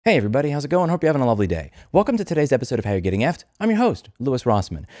Hey everybody, how's it going? Hope you're having a lovely day. Welcome to today's episode of How You're Getting Effed. I'm your host, Louis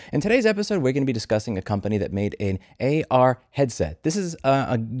Rossman. In today's episode, we're going to be discussing a company that made an AR headset. This is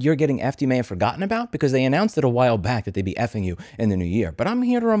a You're Getting Effed you may have forgotten about because they announced it a while back that they'd be effing you in the new year. But I'm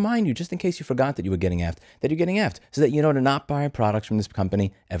here to remind you, just in case you forgot that you were getting effed, that you're getting effed, so that you know to not buy products from this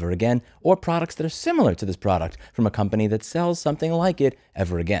company ever again, or products that are similar to this product from a company that sells something like it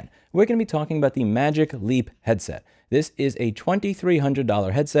ever again. We're going to be talking about the Magic Leap headset. This is a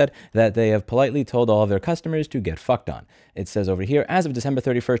 $2,300 headset that they have politely told all of their customers to get fucked on. It says over here, as of December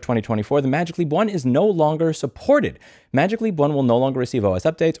 31st, 2024, the Magic Leap 1 is no longer supported. Magic Leap 1 will no longer receive OS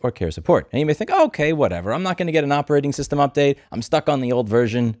updates or care support. And you may think, oh, okay, whatever. I'm not going to get an operating system update. I'm stuck on the old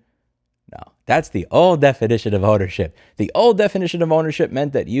version. No, that's the old definition of ownership. The old definition of ownership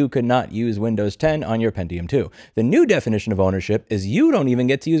meant that you could not use Windows 10 on your Pentium 2. The new definition of ownership is you don't even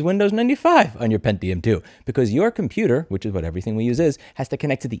get to use Windows 95 on your Pentium 2 because your computer, which is what everything we use is, has to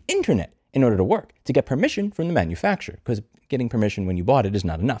connect to the internet in order to work, to get permission from the manufacturer, because getting permission when you bought it is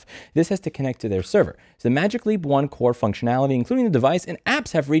not enough. This has to connect to their server. So the Magic Leap 1 core functionality, including the device and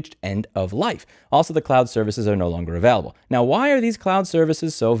apps, have reached end of life. Also, the cloud services are no longer available. Now, why are these cloud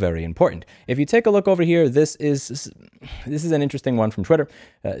services so very important? If you take a look over here, this is an interesting one from Twitter.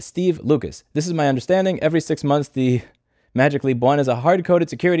 Steve Lucas. This is my understanding. Every 6 months, the Magic Leap 1 is a hard-coded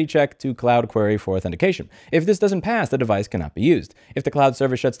security check to Cloud Query for authentication. If this doesn't pass, the device cannot be used. If the cloud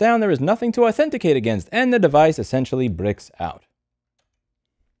server shuts down, there is nothing to authenticate against, and the device essentially bricks out.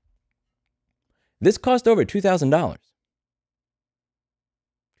 This cost over $2,000.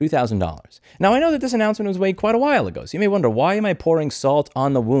 $2,000. Now, I know that this announcement was made quite a while ago, so you may wonder, why am I pouring salt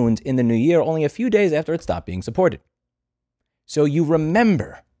on the wound in the new year only a few days after it stopped being supported? So you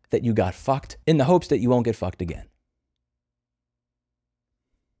remember that you got fucked in the hopes that you won't get fucked again.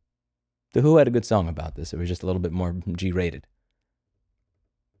 The Who had a good song about this. It was just a little bit more G-rated.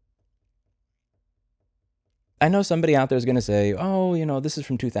 I know somebody out there is going to say, oh, you know, this is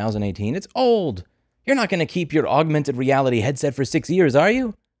from 2018. It's old. You're not going to keep your augmented reality headset for 6 years, are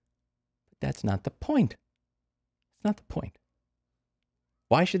you? But that's not the point. It's not the point.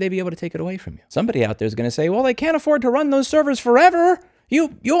 Why should they be able to take it away from you? Somebody out there is going to say, well, they can't afford to run those servers forever. You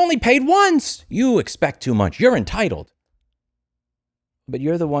only paid once. You expect too much. You're entitled. But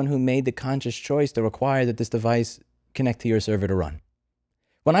you're the one who made the conscious choice to require that this device connect to your server to run.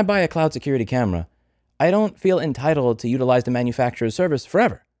 When I buy a cloud security camera, I don't feel entitled to utilize the manufacturer's service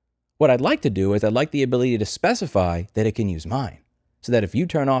forever. What I'd like to do is I'd like the ability to specify that it can use mine, so that if you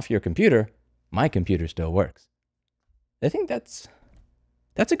turn off your computer, my computer still works. I think that's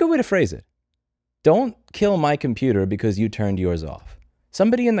a good way to phrase it. Don't kill my computer because you turned yours off.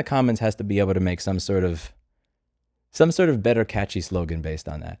 Somebody in the comments has to be able to make some sort of better catchy slogan based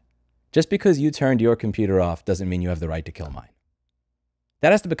on that. Just because you turned your computer off doesn't mean you have the right to kill mine.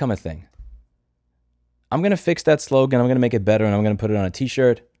 That has to become a thing. I'm going to fix that slogan. I'm going to make it better, and I'm going to put it on a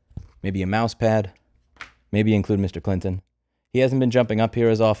t-shirt, maybe a mouse pad, maybe include Mr. Clinton. He hasn't been jumping up here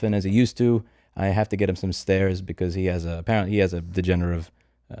as often as he used to. I have to get him some stairs because apparently he has a degenerative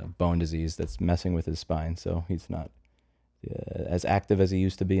bone disease that's messing with his spine, so he's not as active as he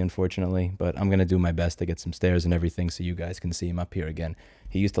used to be, unfortunately, but I'm going to do my best to get some stairs and everything so you guys can see him up here again.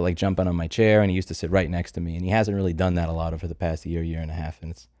 He used to like jump on my chair, and he used to sit right next to me, and he hasn't really done that a lot over the past year and a half, and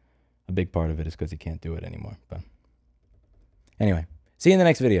it's a big part of it is because he can't do it anymore. But anyway, see you in the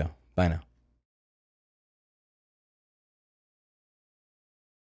next video. Bye now.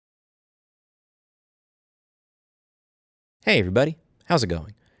 Hey everybody, how's it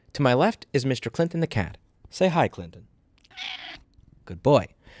going? To my left is Mr. Clinton the cat. Say hi, Clinton. Good boy.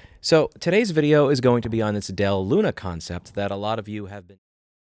 So today's video is going to be on this Dell Luna concept that a lot of you have been